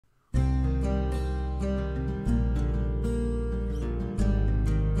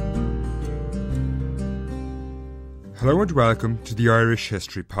Hello and welcome to the Irish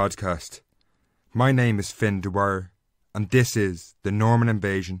History Podcast. My name is Finn Dwyer, and this is The Norman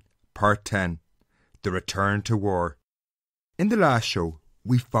Invasion, Part 10, The Return to War. In the last show,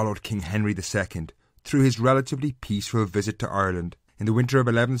 we followed King Henry II through his relatively peaceful visit to Ireland in the winter of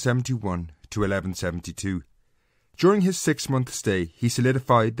 1171 to 1172. During his 6-month stay, he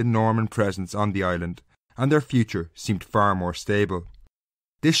solidified the Norman presence on the island, and their future seemed far more stable.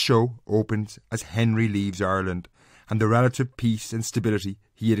 This show opens as Henry leaves Ireland, and the relative peace and stability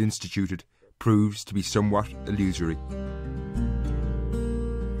he had instituted proves to be somewhat illusory.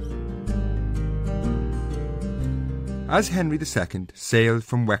 As Henry II sailed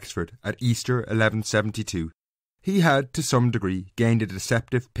from Wexford at Easter 1172, he had to some degree gained a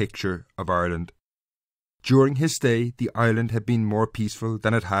deceptive picture of Ireland. During his stay, the island had been more peaceful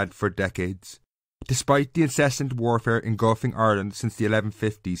than it had for decades. Despite the incessant warfare engulfing Ireland since the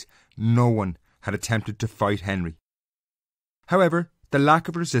 1150s, no one had attempted to fight Henry. However, the lack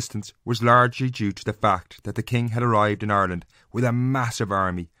of resistance was largely due to the fact that the king had arrived in Ireland with a massive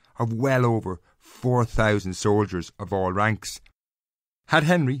army of well over 4,000 soldiers of all ranks. Had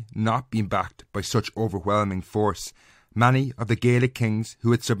Henry not been backed by such overwhelming force, many of the Gaelic kings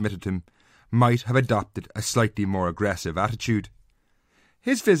who had submitted him might have adopted a slightly more aggressive attitude.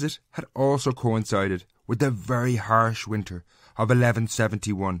 His visit had also coincided with the very harsh winter of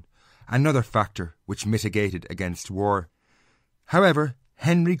 1171, another factor which mitigated against war. However,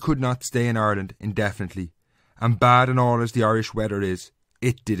 Henry could not stay in Ireland indefinitely, and bad and all as the Irish weather is,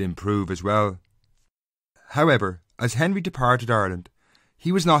 it did improve as well. However, as Henry departed Ireland,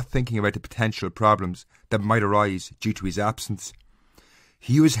 he was not thinking about the potential problems that might arise due to his absence.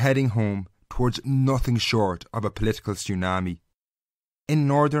 He was heading home towards nothing short of a political tsunami. In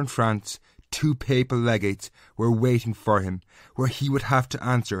northern France, 2 papal legates were waiting for him, where he would have to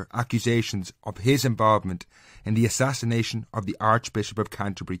answer accusations of his involvement in the assassination of the Archbishop of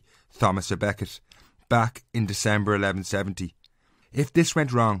Canterbury, Thomas à Becket, back in December 1170. If this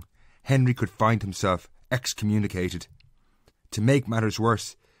went wrong, Henry could find himself excommunicated. To make matters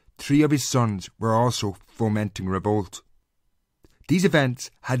worse, 3 of his sons were also fomenting revolt. These events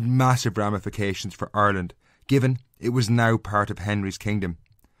had massive ramifications for Ireland, given it was now part of Henry's kingdom.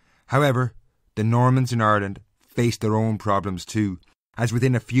 However, the Normans in Ireland faced their own problems too, as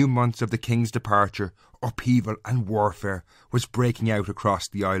within a few months of the king's departure, upheaval and warfare was breaking out across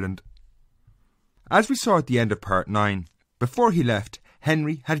the island. As we saw at the end of Part 9, before he left,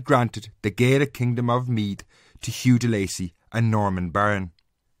 Henry had granted the Gaelic kingdom of Meath to Hugh de Lacy, a Norman baron.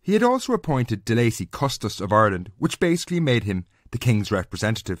 He had also appointed de Lacy Custos of Ireland, which basically made him the king's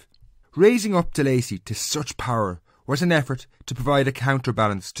representative. Raising up de Lacy to such power was an effort to provide a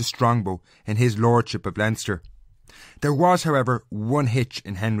counterbalance to Strongbow in his lordship of Leinster. There was, however, one hitch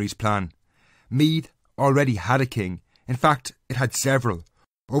in Henry's plan. Meath already had a king. In fact, it had several.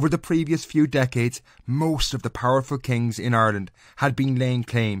 Over the previous few decades, most of the powerful kings in Ireland had been laying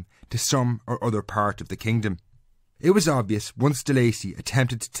claim to some or other part of the kingdom. It was obvious once de Lacy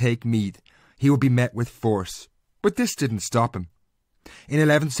attempted to take Meath, he would be met with force, but this didn't stop him. In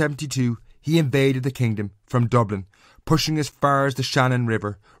 1172, he invaded the kingdom from Dublin, pushing as far as the Shannon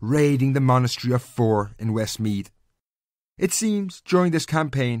River, raiding the monastery of Fore in Westmeath. It seems during this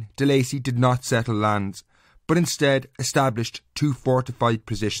campaign de Lacy did not settle lands, but instead established 2 fortified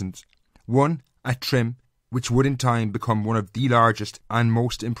positions, one at Trim, which would in time become one of the largest and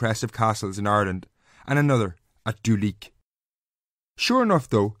most impressive castles in Ireland, and another at Duleek. Sure enough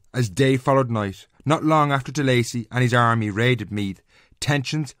though, as day followed night, not long after de Lacy and his army raided Meath,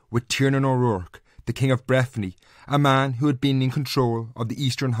 tensions with Tiernan O'Rourke, the King of Breffni, a man who had been in control of the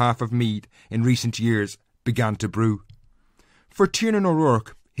eastern half of Meath in recent years, began to brew. For Tiernan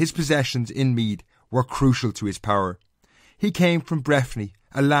O'Rourke, his possessions in Meath were crucial to his power. He came from Breffni,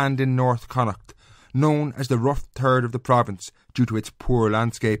 a land in North Connacht, known as the rough third of the province due to its poor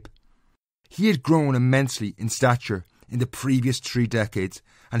landscape. He had grown immensely in stature in the previous 3 decades,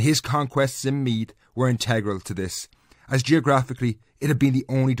 and his conquests in Meath were integral to this, as geographically it had been the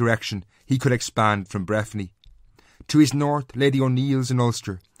only direction he could expand from Breffni. To his north lay the O'Neills in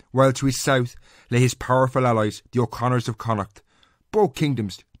Ulster, while to his south lay his powerful allies, the O'Connors of Connacht, both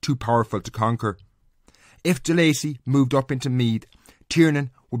kingdoms too powerful to conquer. If de Lacy moved up into Meath,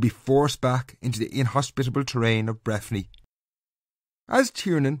 Tiernan would be forced back into the inhospitable terrain of Breffni. As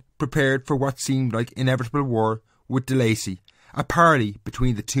Tiernan prepared for what seemed like inevitable war with de Lacy, a parley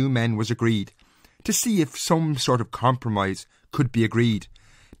between the 2 men was agreed, to see if some sort of compromise could be agreed,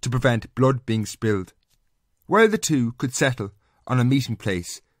 to prevent blood being spilled. While the 2 could settle on a meeting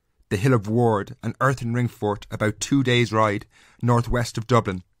place, the Hill of Ward, an earthen ring fort about 2 days' ride northwest of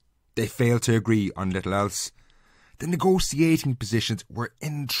Dublin, they failed to agree on little else. the negotiating positions were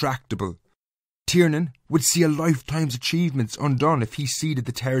intractable. Tiernan would see a lifetime's achievements undone if he ceded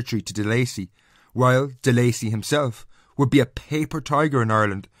the territory to de Lacy, while de Lacy himself would be a paper tiger in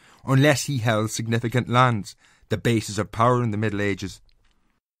Ireland unless he held significant lands, the basis of power in the Middle Ages.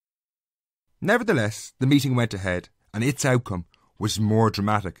 Nevertheless, the meeting went ahead, and its outcome was more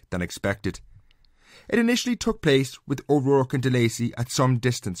dramatic than expected. It initially took place with O'Rourke and de Lacy at some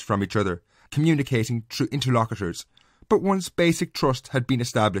distance from each other, communicating through interlocutors, but once basic trust had been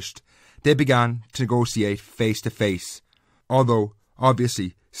established, they began to negotiate face to face, although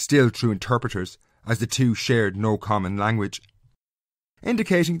obviously still through interpreters, as the two shared no common language.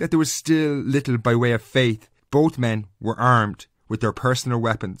 Indicating that there was still little by way of faith, both men were armed with their personal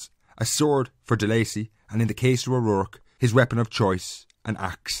weapons, a sword for de Lacy, and in the case of O'Rourke, his weapon of choice, an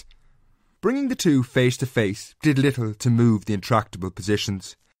axe. Bringing the two face to face did little to move the intractable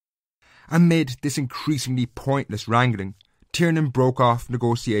positions. Amid this increasingly pointless wrangling, Tiernan broke off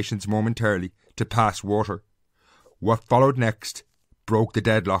negotiations momentarily to pass water. What followed next broke the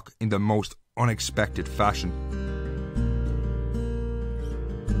deadlock in the most unexpected fashion.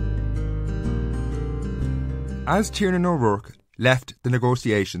 As Tiernan O'Rourke left the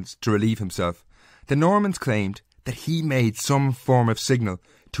negotiations to relieve himself, the Normans claimed that he made some form of signal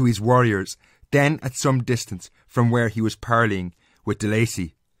to his warriors then at some distance from where he was parleying with de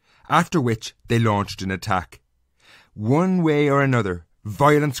Lacy, after which they launched an attack. One way or another,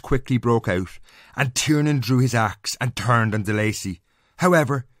 violence quickly broke out, and Tiernan drew his axe and turned on de Lacy.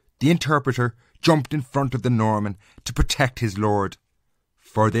 However, the interpreter jumped in front of the Norman to protect his lord.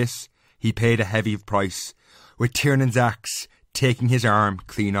 For this, he paid a heavy price, with Tiernan's axe taking his arm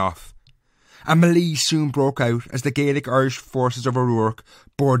clean off. A melee soon broke out as the Gaelic Irish forces of O'Rourke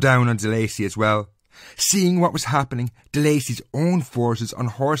bore down on de Lacy as well. Seeing what was happening, de Lacy's own forces on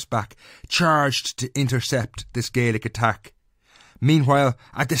horseback charged to intercept this Gaelic attack. Meanwhile,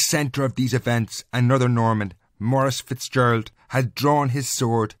 at the centre of these events, another Norman, Maurice Fitzgerald, had drawn his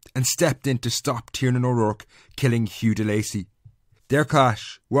sword and stepped in to stop Tiernan O'Rourke killing Hugh de Lacy. Their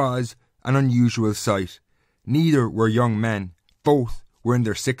clash was an unusual sight. Neither were young men, both were in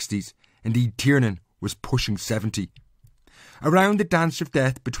their 60s, indeed Tiernan was pushing 70. Around the dance of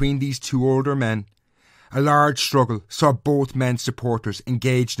death between these two older men, a large struggle saw both men's supporters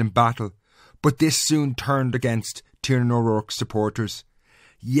engaged in battle, but this soon turned against Tiernan O'Rourke's supporters.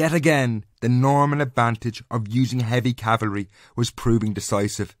 Yet again, the Norman advantage of using heavy cavalry was proving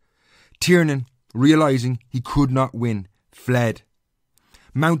decisive. Tiernan, realising he could not win, fled.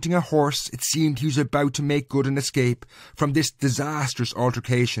 Mounting a horse, it seemed he was about to make good an escape from this disastrous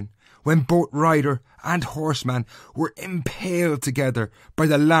altercation, when both rider and horseman were impaled together by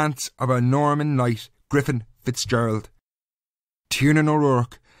the lance of a Norman knight, Griffin Fitzgerald. Tiernan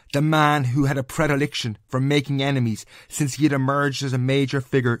O'Rourke, the man who had a predilection for making enemies since he had emerged as a major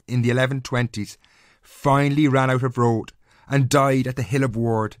figure in the 1120s, finally ran out of road and died at the Hill of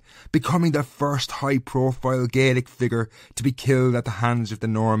Ward, becoming the first high-profile Gaelic figure to be killed at the hands of the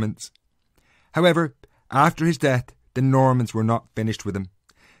Normans. However, after his death, the Normans were not finished with him.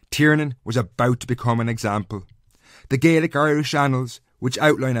 Tiernan was about to become an example. The Gaelic Irish annals, which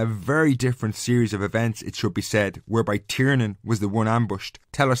outline a very different series of events, it should be said, whereby Tiernan was the one ambushed,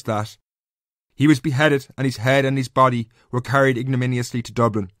 tell us that he was beheaded and his head and his body were carried ignominiously to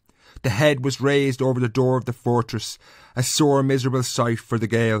Dublin. The head was raised over the door of the fortress, a sore miserable sight for the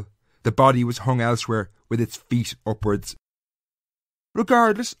Gael. The body was hung elsewhere with its feet upwards.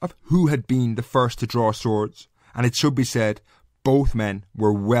 Regardless of who had been the first to draw swords, and it should be said, both men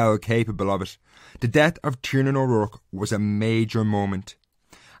were well capable of it, the death of Tiernan O'Rourke was a major moment.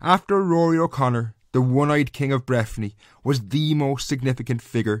 After Rory O'Connor, the one-eyed king of Breffni was the most significant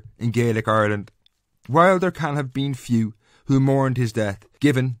figure in Gaelic Ireland. While there can have been few who mourned his death,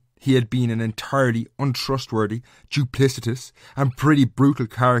 given he had been an entirely untrustworthy, duplicitous and pretty brutal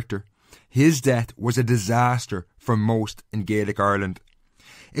character, his death was a disaster for most in Gaelic Ireland.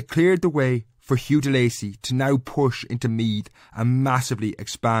 It cleared the way for Hugh de Lacy to now push into Meath and massively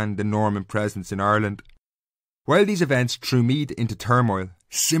expand the Norman presence in Ireland. While these events threw Meath into turmoil,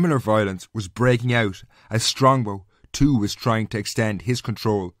 similar violence was breaking out as Strongbow too was trying to extend his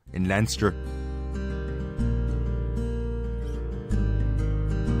control in Leinster.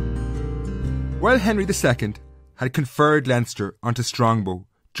 While Henry II had conferred Leinster onto Strongbow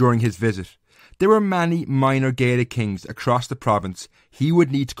during his visit, there were many minor Gaelic kings across the province he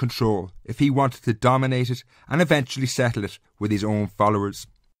would need to control if he wanted to dominate it and eventually settle it with his own followers.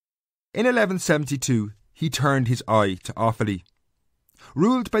 In 1172, he turned his eye to Offaly.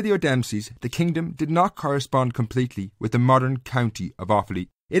 Ruled by the O'Dempseys, the kingdom did not correspond completely with the modern county of Offaly.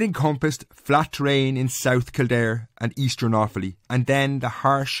 It encompassed flat terrain in South Kildare and Eastern Offaly, and then the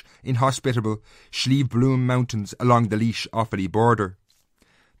harsh, inhospitable Slieve Bloom Mountains along the Laois Offaly border.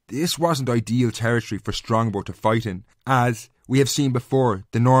 This wasn't ideal territory for Strongbow to fight in, as we have seen before,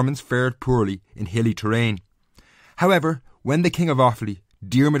 the Normans fared poorly in hilly terrain. However, when the King of Offaly,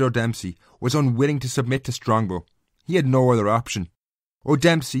 Diarmid O'Dempsey, was unwilling to submit to Strongbow, he had no other option.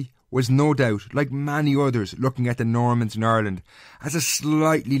 O'Dempsey was no doubt, like many others, looking at the Normans in Ireland as a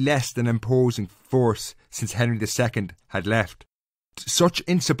slightly less than imposing force since Henry II had left. Such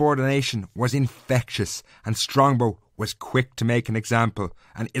insubordination was infectious, and Strongbow was quick to make an example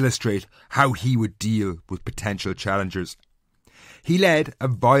and illustrate how he would deal with potential challengers. He led a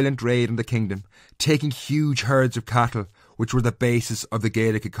violent raid on the kingdom, taking huge herds of cattle, which were the basis of the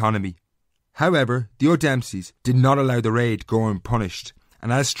Gaelic economy. However, the O'Dempseys did not allow the raid go unpunished,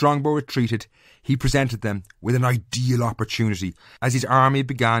 and as Strongbow retreated, he presented them with an ideal opportunity as his army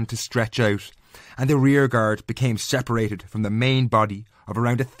began to stretch out, and the rearguard became separated from the main body of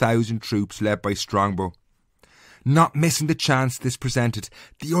around 1,000 troops led by Strongbow. Not missing the chance this presented,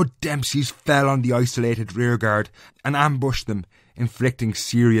 the O'Dempseys fell on the isolated rearguard and ambushed them, inflicting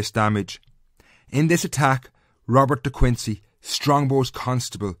serious damage. In this attack, Robert de Quincey, Strongbow's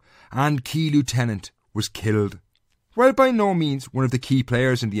constable and key lieutenant, was killed. While by no means one of the key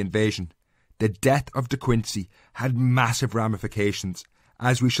players in the invasion, the death of de Quincey had massive ramifications,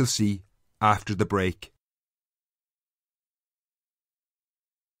 as we shall see after the break.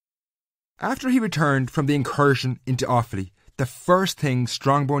 After he returned from the incursion into Offaly, the first thing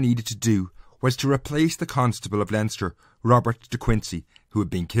Strongbow needed to do was to replace the Constable of Leinster, Robert de Quincey, who had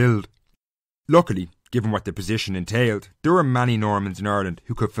been killed. Luckily, given what the position entailed, there were many Normans in Ireland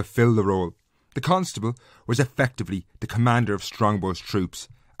who could fulfil the role. The Constable was effectively the commander of Strongbow's troops,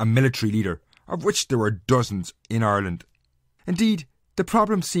 a military leader, of which there were dozens in Ireland. Indeed, the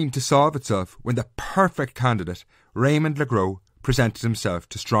problem seemed to solve itself when the perfect candidate, Raymond le Gros, presented himself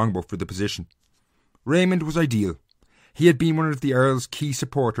to Strongbow for the position. Raymond was ideal. He had been one of the Earl's key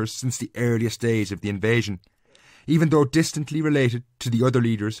supporters since the earliest days of the invasion. Even though distantly related to the other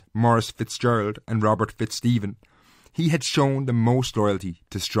leaders, Maurice Fitzgerald and Robert Fitzstephen, he had shown the most loyalty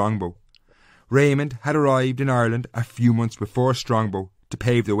to Strongbow. Raymond had arrived in Ireland a few months before Strongbow to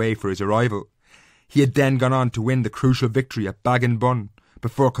pave the way for his arrival. He had then gone on to win the crucial victory at Baginbun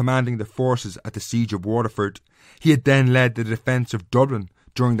before commanding the forces at the siege of Waterford. He had then led the defence of Dublin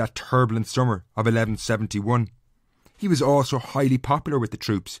during that turbulent summer of 1171. He was also highly popular with the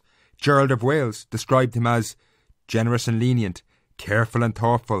troops. Gerald of Wales described him as generous and lenient, careful and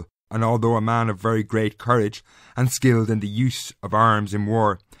thoughtful, and although a man of very great courage and skilled in the use of arms in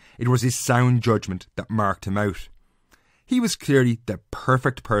war, it was his sound judgment that marked him out. He was clearly the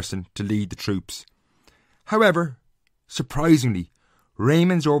perfect person to lead the troops. However, surprisingly,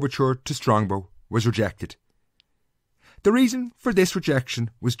 Raymond's overture to Strongbow was rejected. The reason for this rejection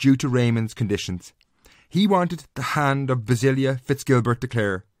was due to Raymond's conditions. He wanted the hand of Basilia Fitzgilbert de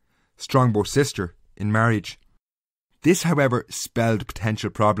Clare, Strongbow's sister, in marriage. This, however, spelled potential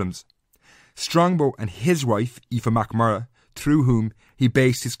problems. Strongbow and his wife, Aoife MacMurrough, through whom he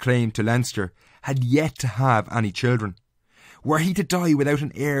based his claim to Leinster, had yet to have any children. Were he to die without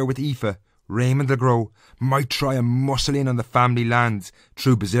an heir with Aoife, Raymond le Gros might try and muscle in on the family lands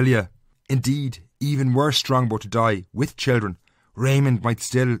through Basilia. Indeed, even were Strongbow to die with children, Raymond might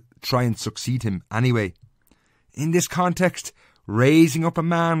still try and succeed him anyway. In this context, raising up a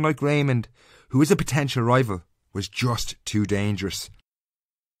man like Raymond, who is a potential rival, was just too dangerous.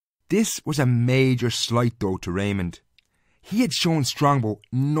 This was a major slight though to Raymond. He had shown Strongbow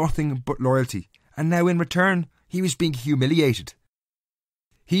nothing but loyalty, and now in return he was being humiliated.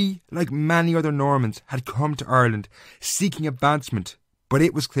 He, like many other Normans, had come to Ireland seeking advancement, but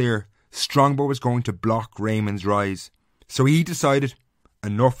it was clear Strongbow was going to block Raymond's rise. So he decided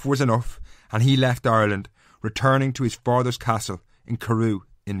enough was enough, and he left Ireland, returning to his father's castle in Carew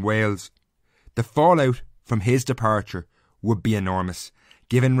in Wales. The fallout from his departure would be enormous,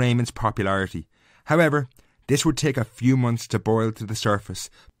 given Raymond's popularity. However, this would take a few months to boil to the surface,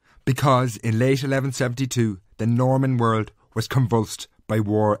 because in late 1172 the Norman world was convulsed by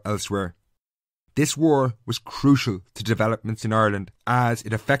war elsewhere. This war was crucial to developments in Ireland, as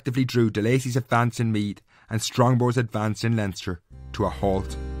it effectively drew de Lacy's advance in Meath and Strongbow's advance in Leinster to a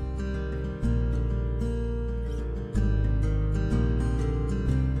halt.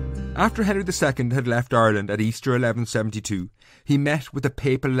 After Henry II had left Ireland at Easter 1172, he met with the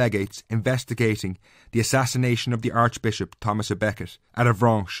papal legates investigating the assassination of the Archbishop Thomas à Becket at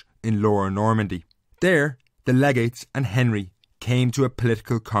Avranches in Lower Normandy. There, the legates and Henry came to a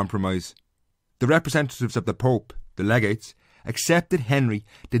political compromise. The representatives of the Pope, the legates, accepted Henry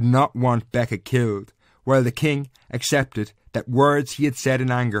did not want Becket killed, while the king accepted that words he had said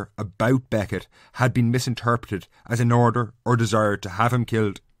in anger about Becket had been misinterpreted as an order or desire to have him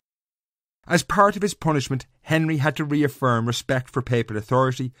killed. As part of his punishment, Henry had to reaffirm respect for papal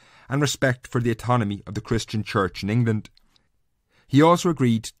authority and respect for the autonomy of the Christian Church in England. He also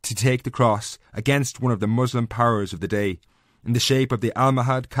agreed to take the cross against one of the Muslim powers of the day, in the shape of the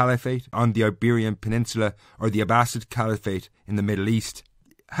Almohad Caliphate on the Iberian Peninsula or the Abbasid Caliphate in the Middle East.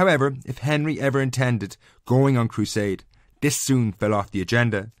 However, if Henry ever intended going on crusade, this soon fell off the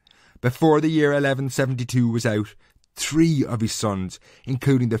agenda. Before the year 1172 was out, 3 of his sons,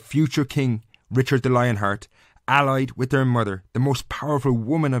 including the future king Richard the Lionheart, allied with their mother, the most powerful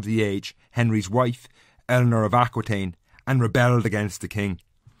woman of the age, Henry's wife, Eleanor of Aquitaine, and rebelled against the king.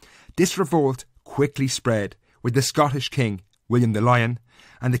 This revolt quickly spread, with the Scottish king, William the Lion,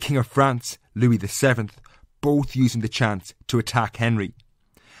 and the King of France, Louis VII, both using the chance to attack Henry.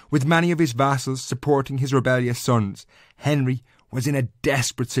 With many of his vassals supporting his rebellious sons, Henry was in a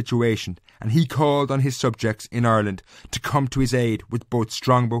desperate situation, and he called on his subjects in Ireland to come to his aid, with both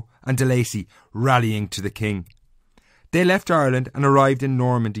Strongbow and de Lacy rallying to the king. They left Ireland and arrived in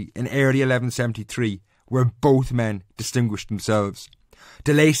Normandy in early 1173, where both men distinguished themselves.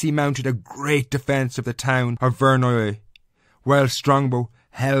 De Lacy mounted a great defence of the town of Verneuil, while Strongbow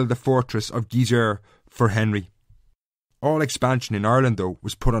held the fortress of Gisors for Henry. All expansion in Ireland, though,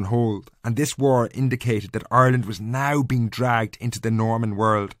 was put on hold, and this war indicated that Ireland was now being dragged into the Norman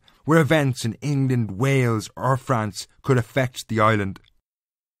world, where events in England, Wales or France could affect the island.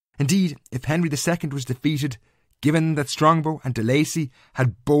 Indeed, if Henry II was defeated, given that Strongbow and de Lacy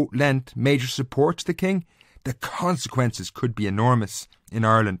had both lent major support to the king, the consequences could be enormous in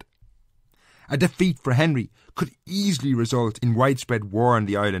Ireland. A defeat for Henry could easily result in widespread war on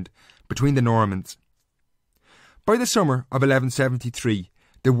the island between the Normans. By the summer of 1173,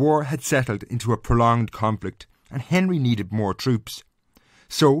 the war had settled into a prolonged conflict, and Henry needed more troops.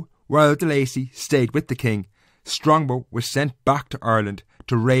 So, while de Lacy stayed with the king, Strongbow was sent back to Ireland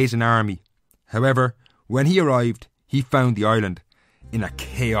to raise an army. However, when he arrived, he found the island in a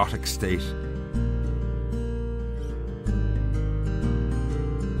chaotic state.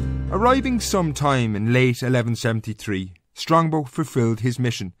 Arriving sometime in late 1173, Strongbow fulfilled his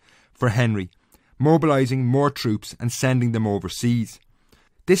mission for Henry, mobilising more troops and sending them overseas.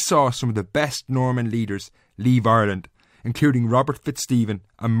 This saw some of the best Norman leaders leave Ireland, including Robert Fitzstephen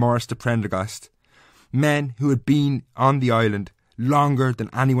and Maurice de Prendergast, men who had been on the island longer than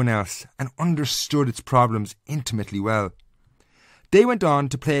anyone else and understood its problems intimately well. They went on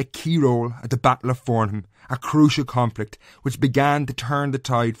to play a key role at the Battle of Fornham, a crucial conflict which began to turn the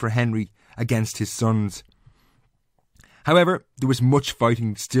tide for Henry against his sons. However, there was much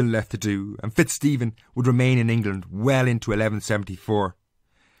fighting still left to do, and Fitzstephen would remain in England well into 1174.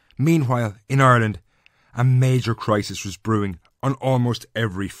 Meanwhile, in Ireland, a major crisis was brewing on almost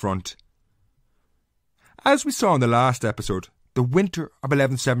every front. As we saw in the last episode, the winter of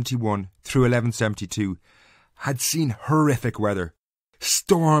 1171 through 1172 had seen horrific weather.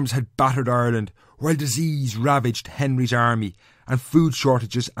 Storms had battered Ireland, while disease ravaged Henry's army, and food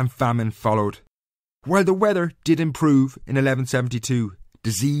shortages and famine followed. While the weather did improve in 1172,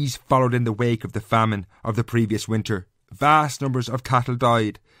 disease followed in the wake of the famine of the previous winter. Vast numbers of cattle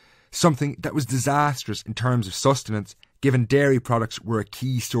died, something that was disastrous in terms of sustenance, given dairy products were a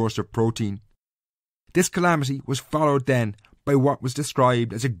key source of protein. This calamity was followed then by what was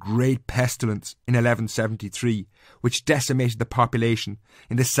described as a great pestilence in 1173, which decimated the population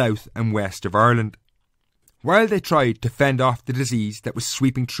in the south and west of Ireland. While they tried to fend off the disease that was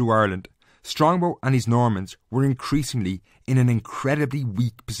sweeping through Ireland, Strongbow and his Normans were increasingly in an incredibly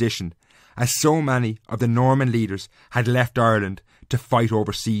weak position, as so many of the Norman leaders had left Ireland to fight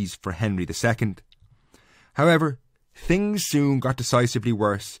overseas for Henry II. However, things soon got decisively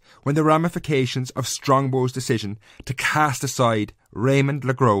worse when the ramifications of Strongbow's decision to cast aside Raymond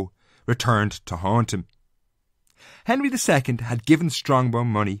le Gros returned to haunt him. Henry II had given Strongbow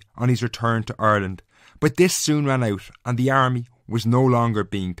money on his return to Ireland, but this soon ran out and the army was no longer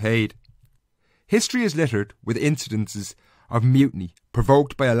being paid. History is littered with incidences of mutiny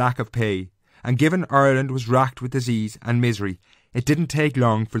provoked by a lack of pay, and given Ireland was racked with disease and misery, it didn't take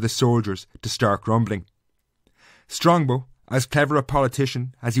long for the soldiers to start grumbling. Strongbow, as clever a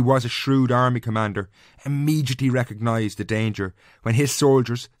politician as he was a shrewd army commander, immediately recognised the danger when his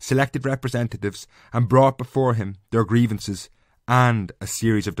soldiers selected representatives and brought before him their grievances and a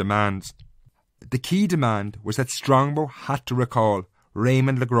series of demands. The key demand was that Strongbow had to recall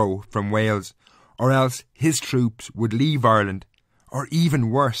Raymond le Gros from Wales, or else his troops would leave Ireland, or even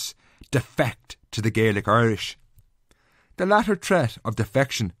worse, defect to the Gaelic Irish. the latter threat of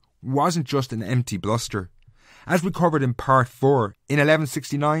defection wasn't just an empty bluster. As we covered in Part 4, in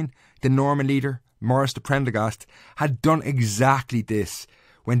 1169, the Norman leader, Maurice de Prendergast, had done exactly this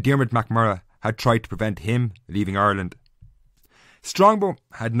when Diarmid MacMurrough had tried to prevent him leaving Ireland. Strongbow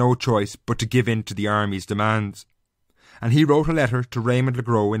had no choice but to give in to the army's demands, and he wrote a letter to Raymond le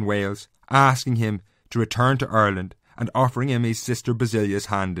Gros in Wales asking him to return to Ireland and offering him his sister Basilia's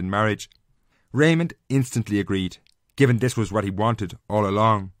hand in marriage. Raymond instantly agreed, given this was what he wanted all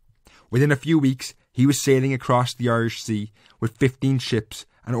along. Within a few weeks, he was sailing across the Irish Sea with 15 ships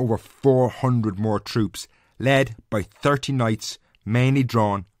and over 400 more troops, led by 30 knights, mainly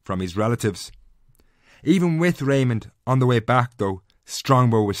drawn from his relatives. Even with Raymond on the way back, though,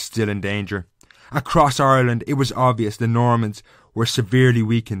 Strongbow was still in danger. Across Ireland, it was obvious the Normans were severely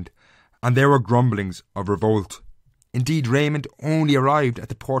weakened, and there were grumblings of revolt. Indeed, Raymond only arrived at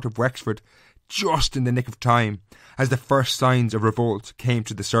the port of Wexford just in the nick of time, as the first signs of revolt came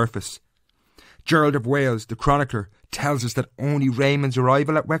to the surface. Gerald of Wales, the chronicler, tells us that only Raymond's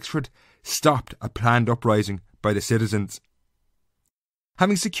arrival at Wexford stopped a planned uprising by the citizens.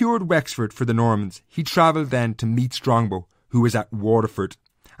 Having secured Wexford for the Normans, he travelled then to meet Strongbow, who was at Waterford,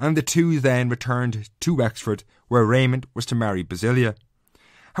 and the two then returned to Wexford, where Raymond was to marry Basilia.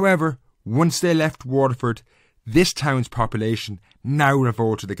 However, once they left Waterford, this town's population now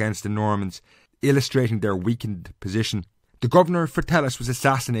revolted against the Normans, illustrating their weakened position. The governor Fritellis was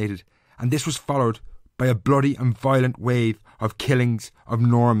assassinated, and this was followed by a bloody and violent wave of killings of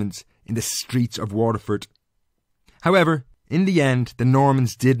Normans in the streets of Waterford. However, in the end, the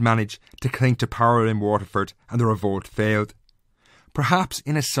Normans did manage to cling to power in Waterford, and the revolt failed. Perhaps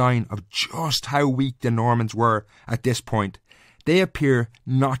in a sign of just how weak the Normans were at this point, they appear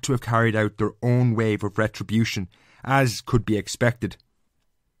not to have carried out their own wave of retribution, as could be expected.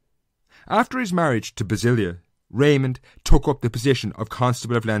 After his marriage to Basilia, Raymond took up the position of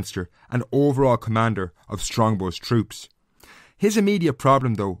Constable of Leinster and overall commander of Strongbow's troops. His immediate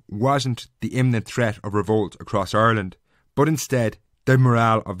problem, though, wasn't the imminent threat of revolt across Ireland, but instead the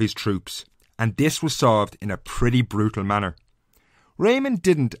morale of his troops, and this was solved in a pretty brutal manner. Raymond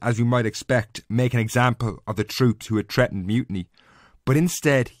didn't, as we might expect, make an example of the troops who had threatened mutiny, but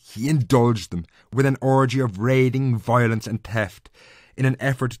instead he indulged them with an orgy of raiding, violence and theft in an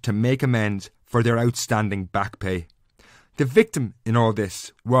effort to make amends for their outstanding back pay. The victim in all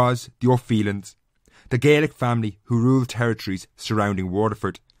this was the O'Phelans, the Gaelic family who ruled territories surrounding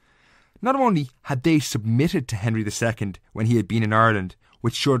Waterford. Not only had they submitted to Henry II when he had been in Ireland,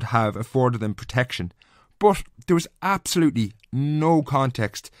 which should have afforded them protection, but there was absolutely no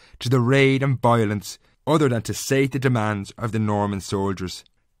context to the raid and violence other than to sate the demands of the Norman soldiers.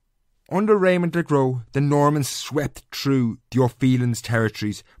 Under Raymond le Gros, the Normans swept through the O'Phelans'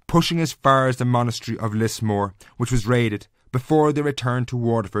 territories, pushing as far as the monastery of Lismore, which was raided, before they returned to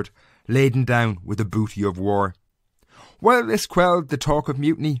Waterford, laden down with the booty of war. While this quelled the talk of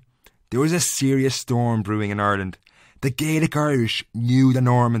mutiny, there was a serious storm brewing in Ireland. The Gaelic Irish knew the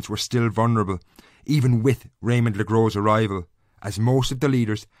Normans were still vulnerable, even with Raymond le Gros' arrival, as most of the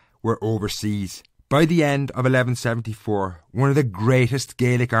leaders were overseas. By the end of 1174, one of the greatest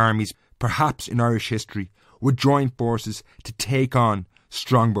Gaelic armies, perhaps in Irish history, would join forces to take on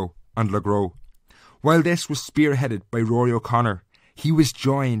Strongbow and le Gros. While this was spearheaded by Rory O'Connor, he was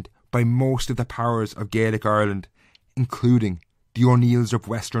joined by most of the powers of Gaelic Ireland, including the O'Neills of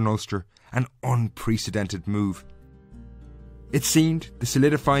Western Ulster, an unprecedented move. It seemed the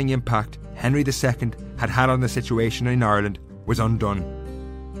solidifying impact Henry II had had on the situation in Ireland was undone.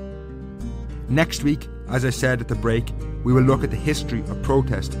 Next week, as I said at the break, we will look at the history of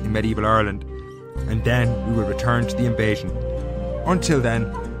protest in medieval Ireland, and then we will return to the invasion. Until then,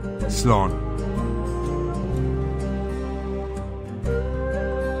 Slán.